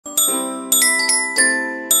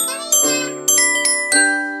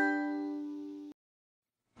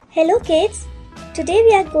Hello kids, today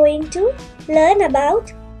we are going to learn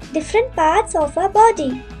about different parts of our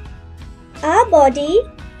body. Our body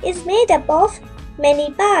is made up of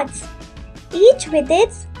many parts, each with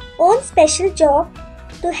its own special job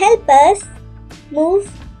to help us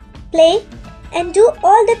move, play and do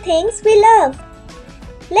all the things we love.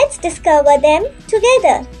 Let's discover them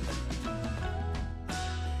together.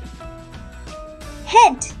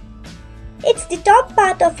 Head. It's the top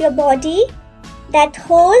part of your body that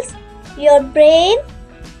holds your brain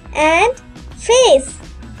and face.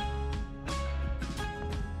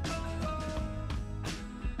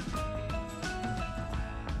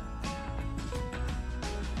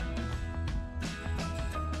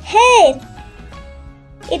 Hair.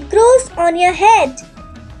 It grows on your head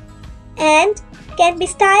and can be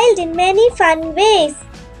styled in many fun ways.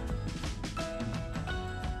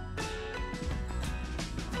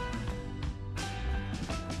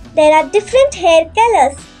 There are different hair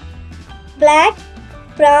colors: black,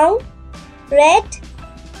 brown, red,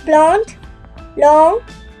 blonde, long,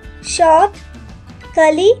 short,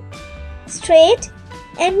 curly, straight,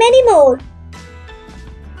 and many more.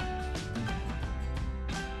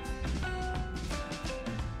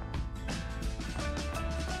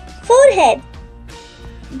 Forehead.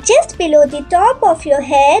 Just below the top of your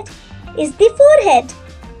head is the forehead.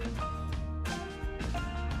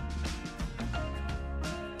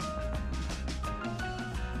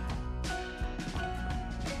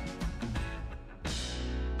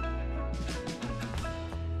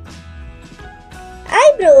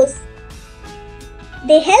 Eyebrows.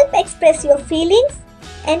 They help express your feelings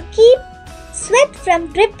and keep sweat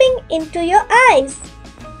from dripping into your eyes.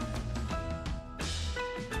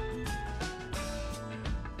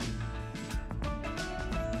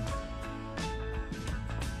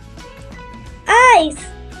 Eyes.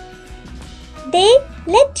 They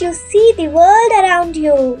let you see the world around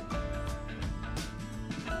you.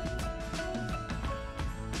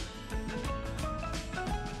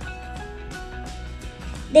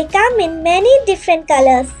 They come in many different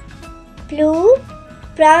colors: blue,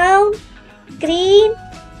 brown, green,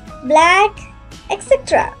 black,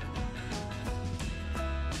 etc.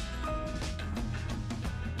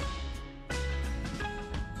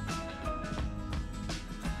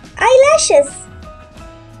 Eyelashes.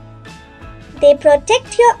 They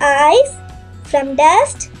protect your eyes from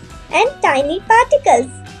dust and tiny particles.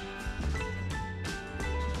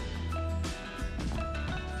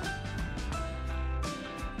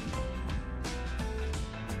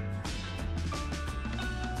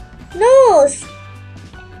 Nose.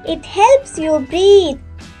 It helps you breathe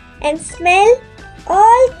and smell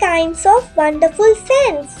all kinds of wonderful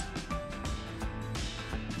scents.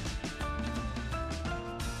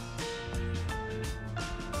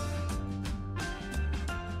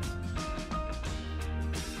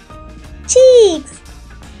 Cheeks.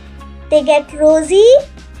 They get rosy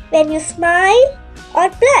when you smile or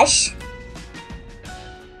blush.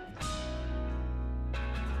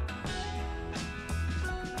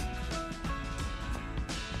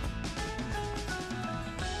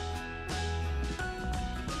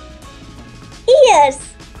 Ears.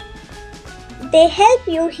 They help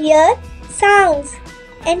you hear sounds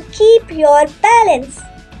and keep your balance.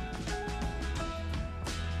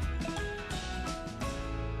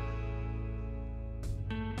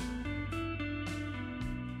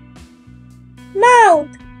 Mouth.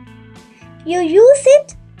 You use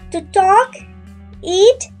it to talk,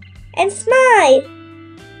 eat, and smile.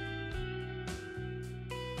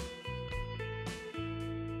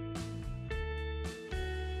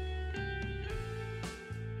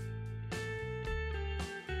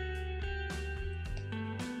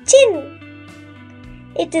 Chin.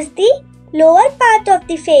 It is the lower part of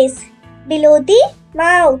the face, below the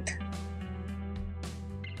mouth.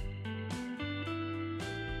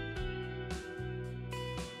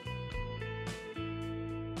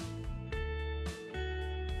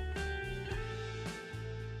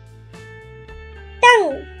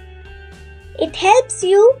 Tongue. It helps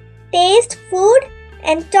you taste food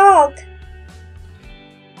and talk.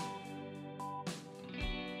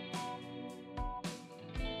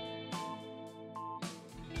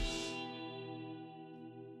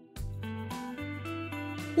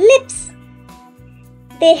 Lips.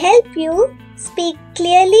 They help you speak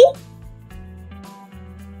clearly.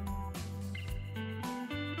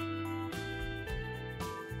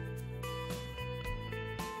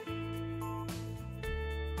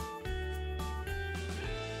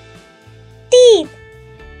 Teeth.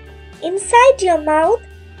 Inside your mouth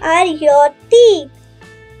are your teeth.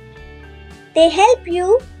 They help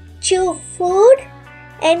you chew food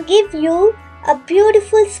and give you a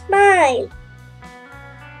beautiful smile.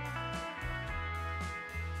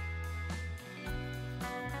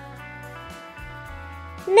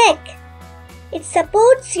 Neck. It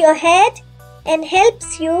supports your head and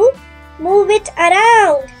helps you move it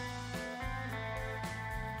around.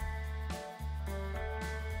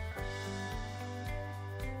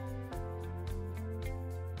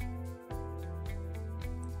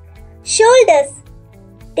 Shoulders.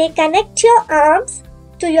 They connect your arms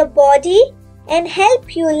to your body and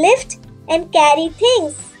help you lift and carry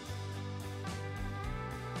things.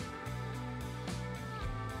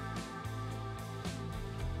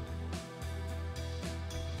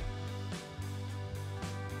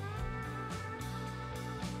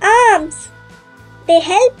 Arms. They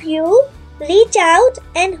help you reach out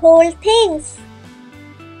and hold things.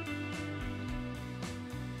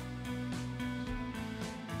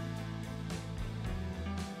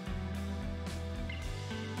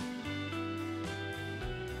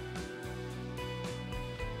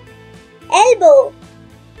 Elbow.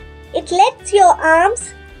 It lets your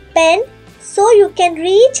arms bend so you can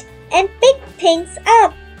reach and pick things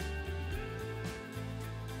up.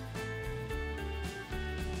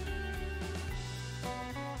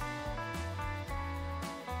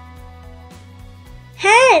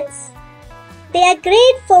 Hands. They are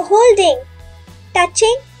great for holding,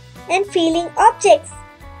 touching, and feeling objects.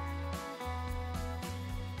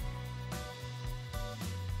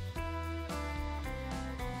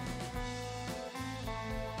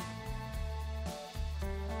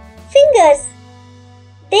 Fingers.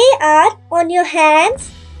 They are on your hands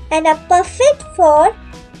and are perfect for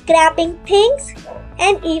grabbing things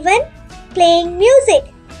and even playing music.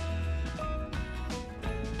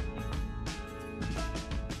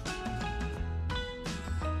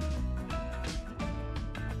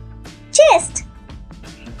 Chest.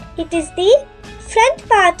 It is the front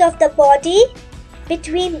part of the body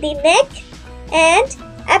between the neck and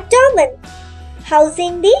abdomen,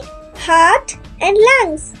 housing the heart and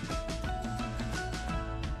lungs.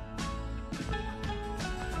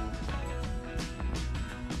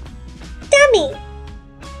 Tummy.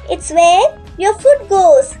 It's where your food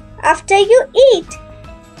goes after you eat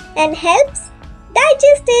and helps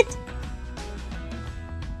digest it.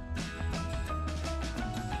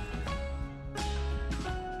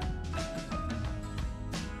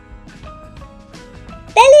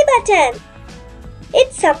 Belly button.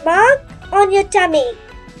 It's a mark on your tummy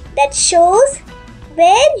that shows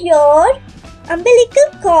where your umbilical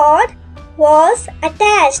cord was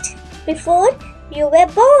attached before you were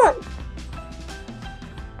born.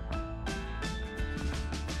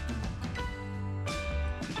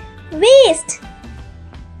 Waist.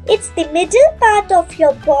 It's the middle part of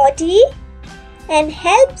your body and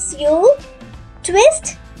helps you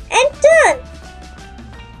twist and turn.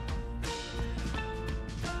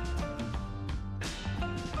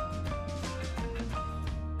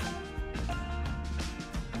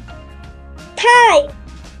 Thigh.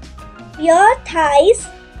 Your thighs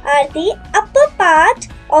are the upper part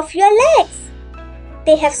of your legs.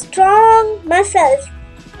 They have strong muscles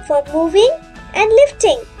for moving and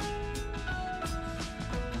lifting.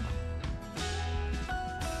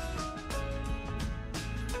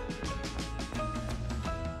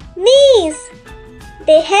 Knees.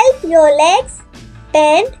 They help your legs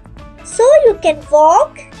bend so you can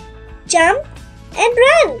walk, jump, and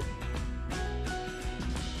run.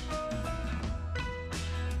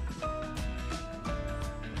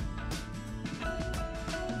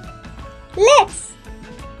 Legs.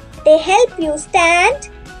 They help you stand,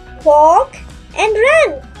 walk, and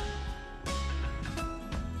run.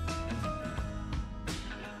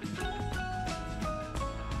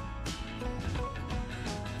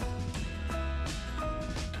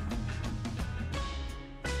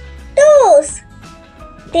 Toes.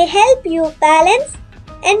 They help you balance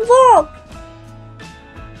and walk.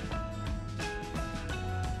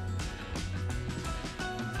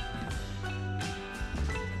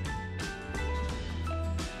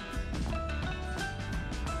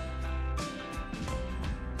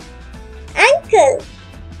 Ankle.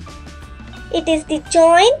 It is the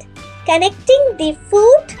joint connecting the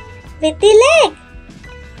foot with the leg.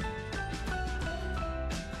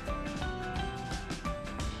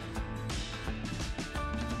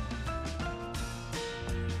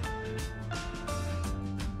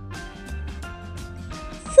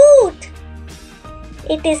 Foot.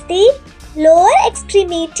 It is the lower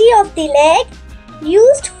extremity of the leg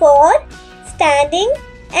used for standing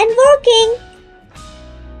and walking.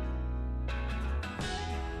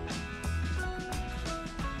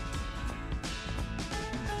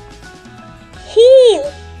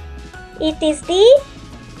 Heel. It is the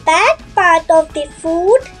back part of the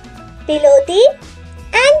foot below the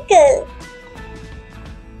ankle.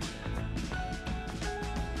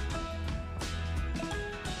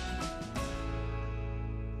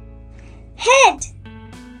 head,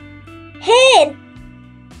 hair,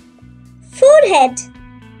 forehead,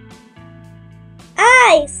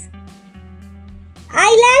 eyes,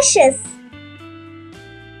 eyelashes,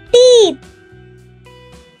 teeth,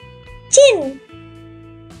 chin,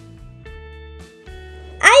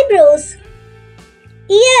 eyebrows,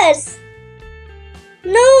 ears,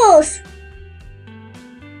 nose,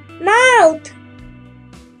 mouth,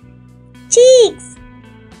 cheeks,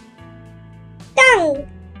 tongue,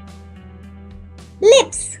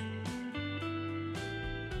 lips,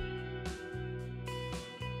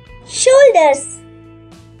 shoulders,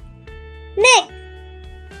 neck,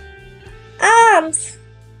 arms,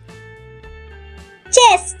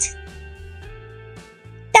 chest,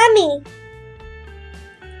 tummy,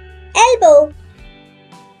 elbow,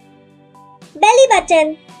 belly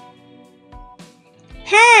button,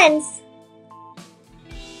 hands,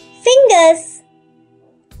 fingers,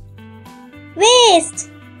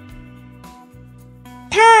 waist,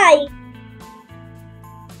 thigh,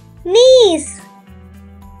 knees,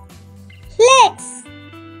 legs,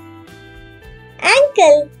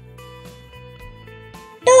 ankle,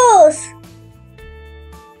 toes,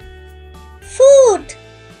 foot,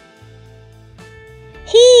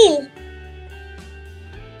 heel.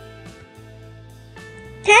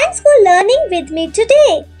 Thanks for learning with me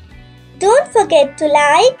today. Don't forget to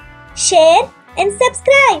like, share and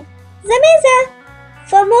subscribe Zameza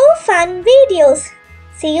for more fun videos.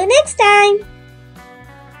 See you next time.